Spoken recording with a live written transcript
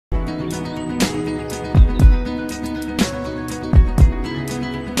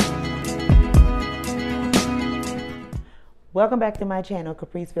Welcome back to my channel,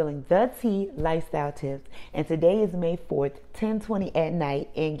 Caprice Spilling the Tea Lifestyle Tips. And today is May 4th, 10:20 at night.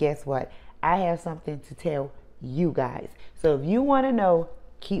 And guess what? I have something to tell you guys. So if you want to know,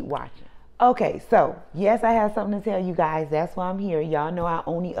 keep watching. Okay, so yes, I have something to tell you guys. That's why I'm here. Y'all know I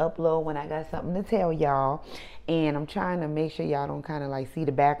only upload when I got something to tell y'all. And I'm trying to make sure y'all don't kind of like see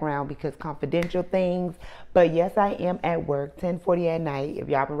the background because confidential things. But yes, I am at work, 10:40 at night. If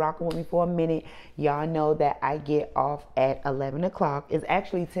y'all been rocking with me for a minute, y'all know that I get off at 11 o'clock. It's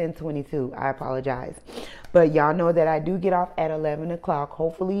actually 10:22. I apologize. But y'all know that I do get off at 11 o'clock.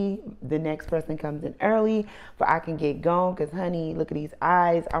 Hopefully the next person comes in early for I can get going because, honey, look at these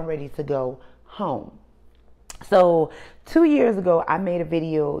eyes. I'm ready to go home. So 2 years ago, I made a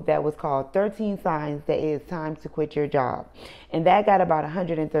video that was called 13 Signs That It's Time to Quit Your Job. And that got about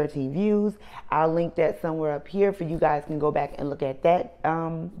 113 views. I'll link that somewhere up here for you guys can go back and look at that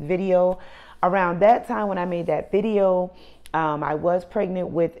video. Around that time when I made that video, I was pregnant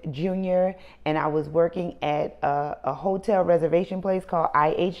with Junior and I was working at a hotel reservation place called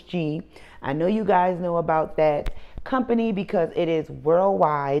IHG. I know you guys know about that company because it is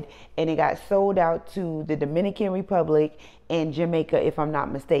worldwide and it got sold out to the Dominican Republic and Jamaica, if I'm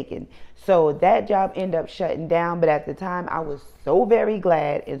not mistaken. So that job ended up shutting down, but at the time I was so very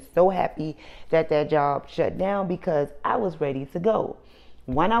glad and so happy that that job shut down because I was ready to go.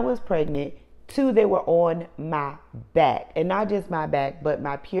 One, I was pregnant. Two, they were on my back, and not just my back, but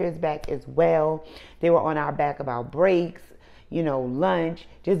my peers' back as well. They were on our back about breaks, you know, lunch,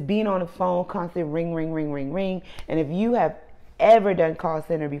 just being on the phone, constant ring, ring, ring, ring, ring. And if you have ever done call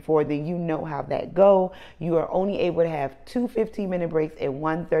center before, then you know how that go. You are only able to have 2 15-minute breaks and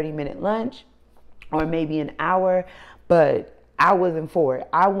 1 30-minute lunch, or maybe an hour. But I wasn't for it.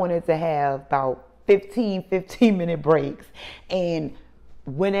 I wanted to have about 15-minute breaks. And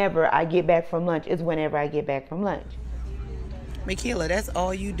whenever I get back from lunch is whenever I get back from lunch. Michaela, that's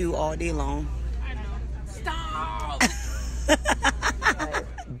all you do all day long. I know. Stop!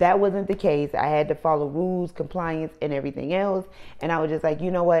 That wasn't the case. I had to follow rules, compliance, and everything else. And I was just like,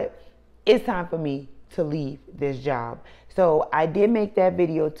 you know what? It's time for me to leave this job. So I did make that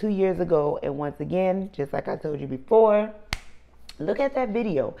video 2 years ago. And once again, just like I told you before, look at that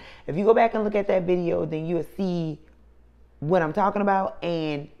video. If you go back and look at that video, then you'll see what I'm talking about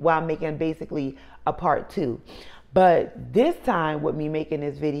and why I'm making basically a part 2. But this time with me making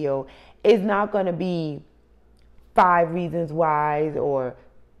this video is not going to be 5 reasons why or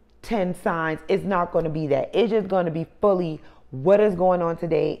 10 signs. It's not going to be that. It's just going to be fully what is going on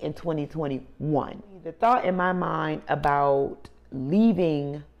today in 2021. The thought in my mind about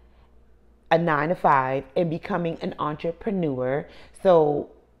leaving a 9-to-5 and becoming an entrepreneur. So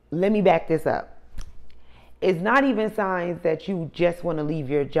let me back this up. It's not even signs that you just want to leave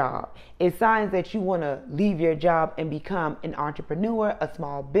your job. It's signs that you want to leave your job and become an entrepreneur, a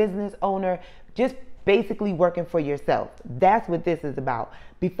small business owner, just basically working for yourself. That's what this is about.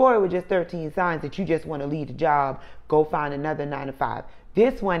 Before it was just 13 signs that you just want to leave the job, go find another 9-to-5.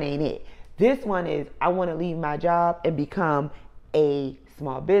 This one ain't it. This one is I want to leave my job and become a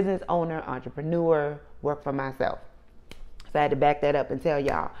small business owner, entrepreneur, work for myself. So I had to back that up and tell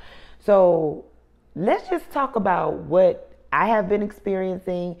y'all. So let's just talk about what I have been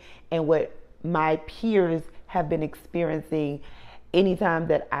experiencing and what my peers have been experiencing anytime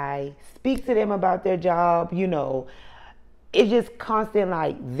that I speak to them about their job. You know, it's just constant,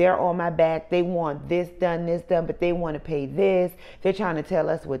 like they're on my back. They want this done, but they want to pay this. They're trying to tell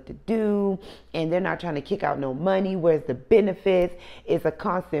us what to do and they're not trying to kick out no money. Where's the benefits? It's a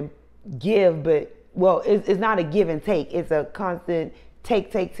constant give, but well, it's not a give and take. It's a constant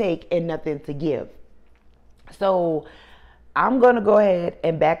take, and nothing to give. So I'm going to go ahead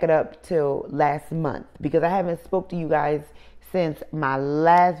and back it up till last month because I haven't spoke to you guys since my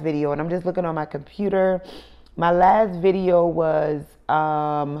last video. And I'm just looking on my computer. My last video was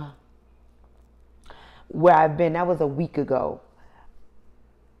where I've been. That was a week ago.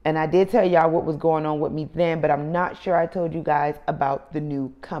 And I did tell y'all what was going on with me then, but I'm not sure I told you guys about the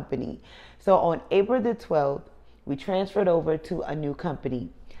new company. So on April the 12th, we transferred over to a new company.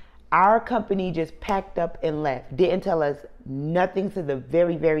 Our company just packed up and left. Didn't tell us nothing to the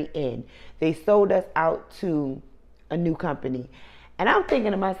very, very end. They sold us out to a new company. And I'm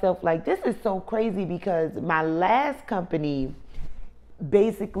thinking to myself, like, this is so crazy because my last company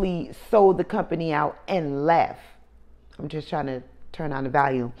basically sold the company out and left. I'm just trying to turn on the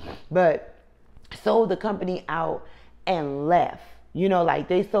volume. But sold the company out and left. You know, like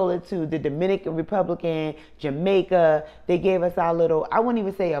they sold it to the Dominican Republic and Jamaica. They gave us our little, I wouldn't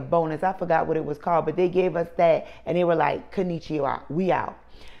even say a bonus. I forgot what it was called, but they gave us that. And they were like, konnichiwa, we out.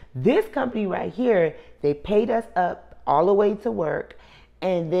 This company right here, they paid us up all the way to work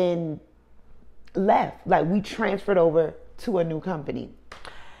and then left. Like, we transferred over to a new company.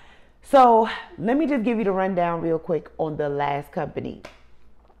 So let me just give you the rundown real quick on the last company.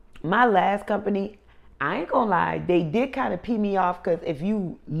 My last company, I ain't gonna lie, they did kind of pee me off, because if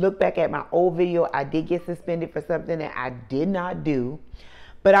you look back at my old video, I did get suspended for something that I did not do.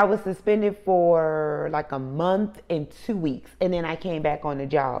 But I was suspended for like a month and 2 weeks. And then I came back on the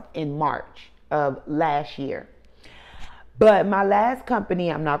job in March of last year. But my last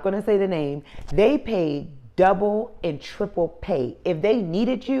company, I'm not going to say the name, they paid double and triple pay. If they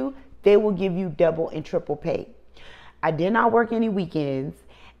needed you, they will give you double and triple pay. I did not work any weekends,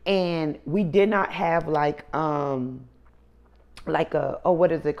 and we did not have like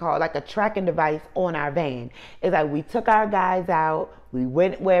what is it called? Like a tracking device on our van. It's like we took our guys out, we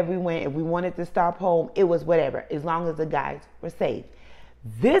went wherever we went. If we wanted to stop home, it was whatever, as long as the guys were safe.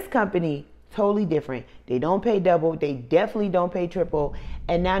 This company, totally different. They don't pay double. They definitely don't pay triple.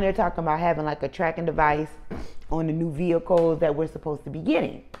 And now they're talking about having like a tracking device on the new vehicles that we're supposed to be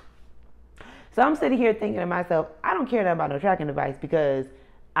getting. So I'm sitting here thinking to myself, I don't care about no tracking device, because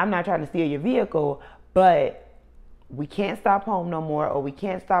I'm not trying to steal your vehicle, but we can't stop home no more, or we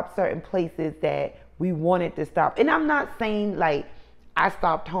can't stop certain places that we wanted to stop. And I'm not saying like I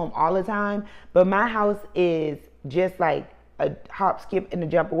stopped home all the time, but my house is just like a hop, skip, and a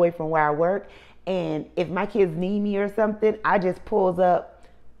jump away from where I work. And if my kids need me or something, I just pulls up,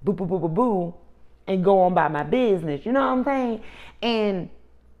 boo, boo, boo, boo, boo, and go on by my business. You know what I'm saying? And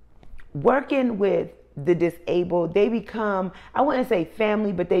working with the disabled, they become, I wouldn't say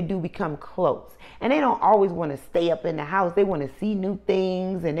family, but they do become close. And they don't always want to stay up in the house. They want to see new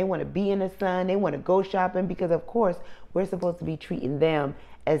things, and they want to be in the sun. They want to go shopping, because of course we're supposed to be treating them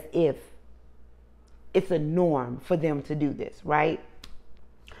as if it's a norm for them to do this, right?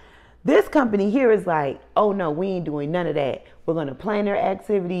 This company here is like, oh no, we ain't doing none of that. We're going to plan their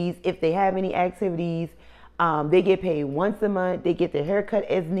activities. If they have any activities, they get paid once a month. They get their haircut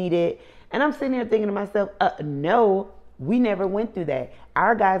as needed. And I'm sitting here thinking to myself, no, we never went through that.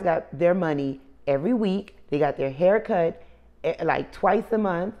 Our guys got their money every week. They got their haircut like twice a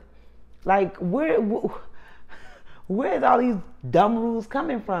month. Like, where's all these dumb rules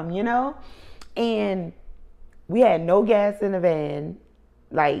coming from, you know? And we had no gas in the van.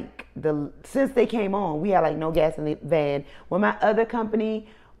 Like, since they came on, we had like no gas in the van. When my other company,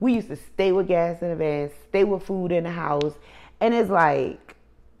 we used to stay with gas in the van, stay with food in the house. And it's like,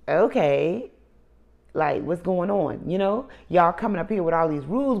 okay, like, what's going on? You know, y'all coming up here with all these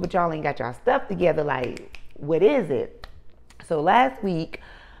rules, but y'all ain't got y'all stuff together. Like, what is it? So last week,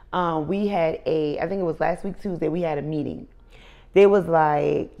 we had I think it was last week Tuesday, we had a meeting. They was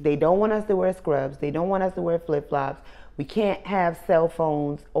like, they don't want us to wear scrubs. They don't want us to wear flip-flops. We can't have cell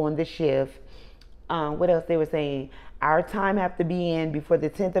phones on the shift. What else they were saying? Our time have to be in before the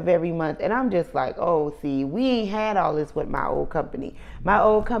 10th of every month. And I'm just like, oh, see, we ain't had all this with my old company. My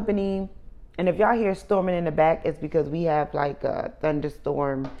old company, and if y'all hear storming in the back, it's because we have like a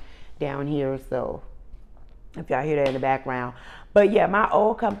thunderstorm down here. So if y'all hear that in the background. But yeah, my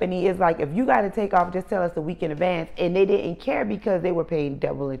old company is like, if you got to take off, just tell us a week in advance. And they didn't care, because they were paying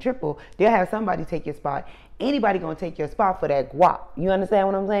double and triple. They'll have somebody take your spot. Anybody gonna take your spot for that guap. You understand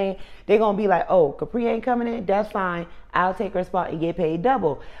what I'm saying? They're gonna be like, oh, Capri ain't coming in, that's fine. I'll take her spot and get paid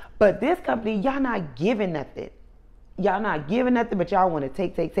double. But this company, y'all not giving nothing. Y'all not giving nothing, but y'all want to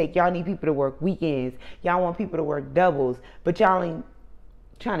take. Y'all need people to work weekends. Y'all want people to work doubles, but y'all ain't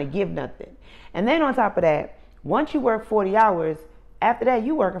trying to give nothing. And then on top of that, once you work 40 hours, after that,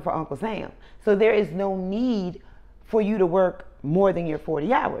 you working for Uncle Sam. So there is no need for you to work more than your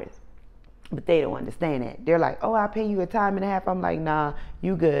 40 hours. But they don't understand that. They're like, oh, I'll pay you a time and a half. I'm like, nah,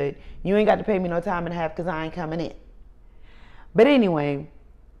 you good. You ain't got to pay me no time and a half, because I ain't coming in. But anyway,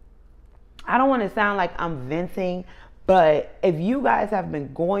 I don't want to sound like I'm venting, but if you guys have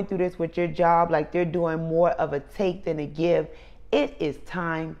been going through this with your job, like they're doing more of a take than a give, it is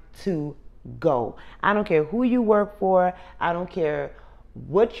time to go. I don't care who you work for. I don't care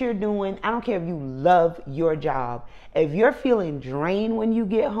what you're doing. I don't care if you love your job. If you're feeling drained when you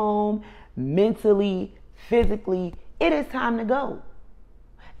get home, mentally, physically, it is time to go.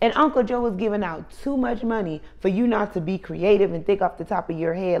 And Uncle Joe is giving out too much money for you not to be creative and think off the top of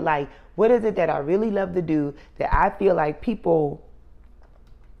your head, like, what is it that I really love to do that I feel like people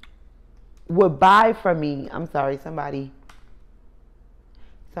would buy from me? I'm sorry, somebody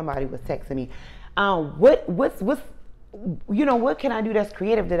was texting me. What can I do that's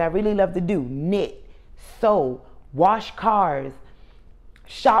creative that I really love to do? Knit, sew, wash cars,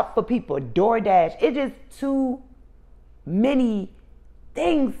 shop for people, DoorDash. It's just too many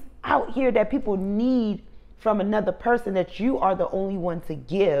things out here that people need from another person that you are the only one to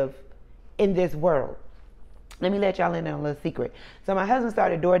give in this world. Let me let y'all in on a little secret. So my husband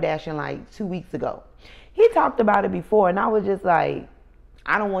started door dashing like 2 weeks ago. He talked about it before, and I was just like,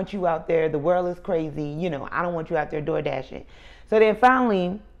 I don't want you out there. The world is crazy. You know, I don't want you out there door dashing. So then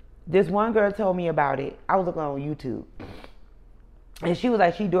finally, this one girl told me about it. I was looking on YouTube. And she was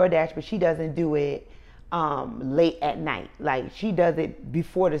like, she door dash, but she doesn't do it late at night. Like, she does it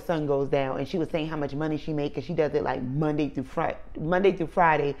before the sun goes down. And she was saying how much money she makes, and she does it like Monday through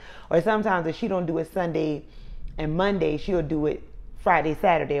Friday. Or sometimes if she don't do it Sunday and Monday, she'll do it Friday,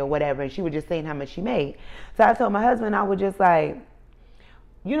 Saturday, or whatever. And she was just saying how much she made. So I told my husband, I was just like,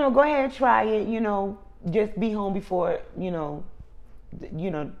 you know, go ahead, try it. You know, just be home before, the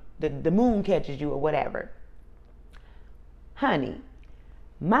moon catches you or whatever. Honey,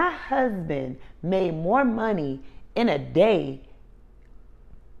 my husband made more money in a day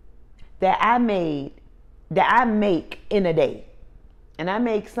that I make in a day. And I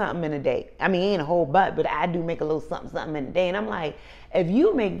make something in a day. I mean, ain't a whole bunch, but I do make a little something in a day. And I'm like, if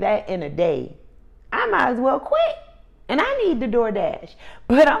you make that in a day, I might as well quit. And I need the DoorDash.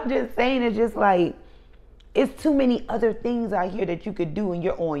 But I'm just saying, it's just like, it's too many other things out here that you could do, and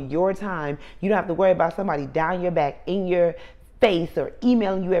you're on your time. You don't have to worry about somebody down your back, in your face, or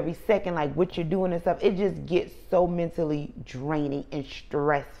emailing you every second like what you're doing and stuff. It just gets so mentally draining and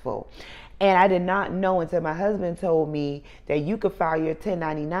stressful. And I did not know until my husband told me that you could file your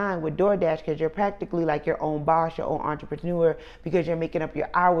 1099 with DoorDash because you're practically like your own boss, your own entrepreneur, because you're making up your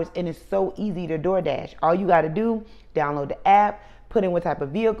hours. And it's so easy to DoorDash. All you got to do, download the app, put in what type of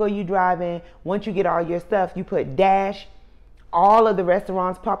vehicle you drive in. Once you get all your stuff, you put dash. All of the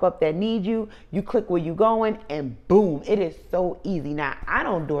restaurants pop up that need you. You click where you going, and boom, it is so easy. Now, I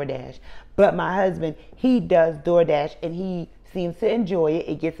don't DoorDash, but my husband, he does DoorDash, and he seems to enjoy it.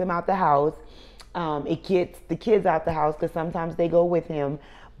 It gets him out the house. It gets the kids out the house because sometimes they go with him.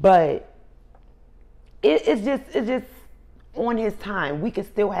 But it's just on his time. We could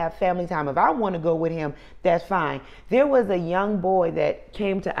still have family time. If I want to go with him, that's fine. There was a young boy that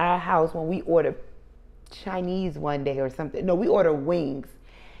came to our house when we ordered Chinese one day or something. No, we ordered wings.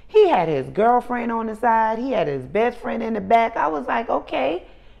 He had his girlfriend on the side. He had his best friend in the back. I was like, okay,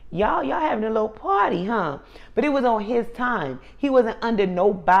 y'all having a little party, huh? But it was on his time. He wasn't under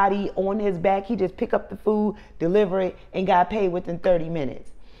nobody on his back. He just picked up the food, delivered it, and got paid within 30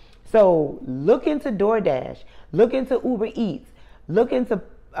 minutes. So look into DoorDash. Look into Uber Eats. Look into,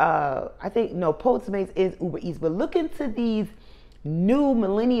 Postmates is Uber Eats. But look into these new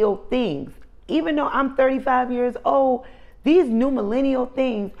millennial things. Even though I'm 35 years old, these new millennial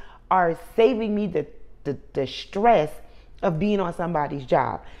things are saving me the stress of being on somebody's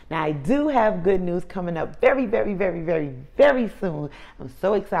job. Now, I do have good news coming up very, very, very, very, very soon. I'm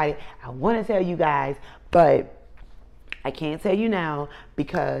so excited. I want to tell you guys, but I can't tell you now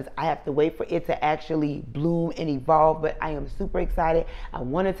because I have to wait for it to actually bloom and evolve, but I am super excited. I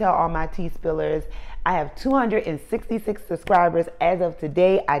want to tell all my tea spillers. I have 266 subscribers as of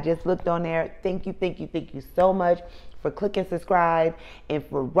today. I just looked on there. Thank you so much for clicking subscribe and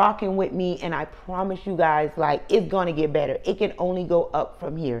for rocking with me. And I promise you guys, like, it's going to get better. It can only go up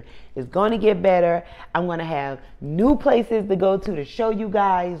from here. It's going to get better. I'm going to have new places to go to show you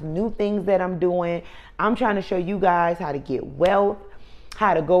guys new things that I'm doing. I'm trying to show you guys how to get wealth,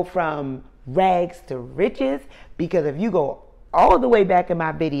 how to go from rags to riches. Because if you go all the way back in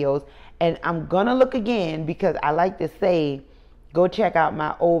my videos, and I'm going to look again because I like to say, go check out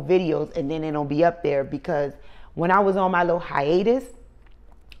my old videos and then it'll be up there, because when I was on my little hiatus,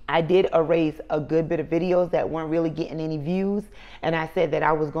 I did erase a good bit of videos that weren't really getting any views, and I said that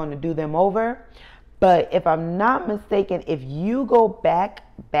I was going to do them over. But if I'm not mistaken, if you go back,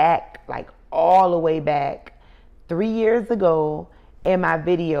 like all the way back 3 years ago in my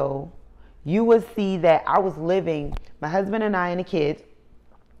video, you will see that I was living, my husband and I and the kids,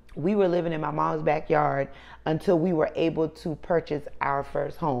 we were living in my mom's backyard until we were able to purchase our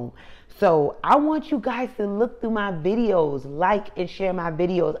first home. So I want you guys to look through my videos, like and share my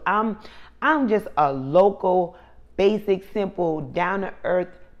videos. I'm just a local, basic, simple, down-to-earth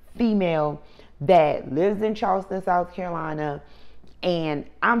female that lives in Charleston, South Carolina. And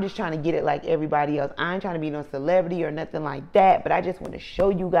I'm just trying to get it like everybody else. I ain't trying to be no celebrity or nothing like that. But I just want to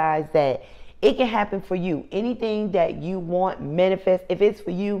show you guys that it can happen for you. Anything that you want, manifest. If it's for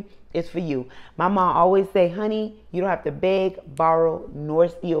you, it's for you. My mom always say, honey, you don't have to beg, borrow, nor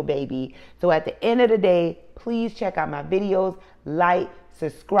steal, baby. So at the end of the day, please check out my videos, like,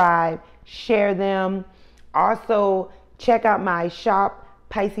 subscribe, share them. Also, check out my shop,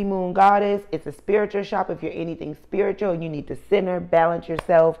 Pisces Moon Goddess. It's a spiritual shop. If you're anything spiritual, you need to center, balance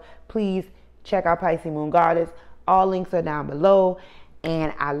yourself. Please check out Pisces Moon Goddess. All links are down below.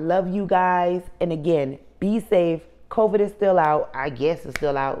 And I love you guys. And again, be safe. COVID is still out. I guess it's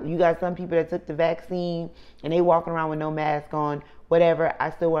still out. You got some people that took the vaccine and they walking around with no mask on. Whatever.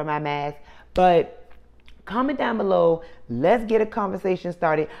 I still wear my mask. But comment down below. Let's get a conversation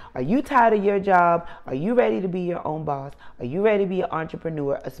started. Are you tired of your job? Are you ready to be your own boss? Are you ready to be an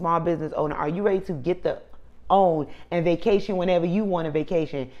entrepreneur, a small business owner? Are you ready to get the own and vacation whenever you want a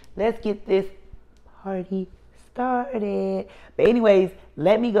vacation? Let's get this party started. But anyways,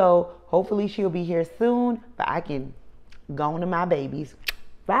 let me go. Hopefully she'll be here soon, but I can go on to my babies.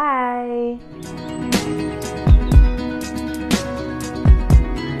 Bye.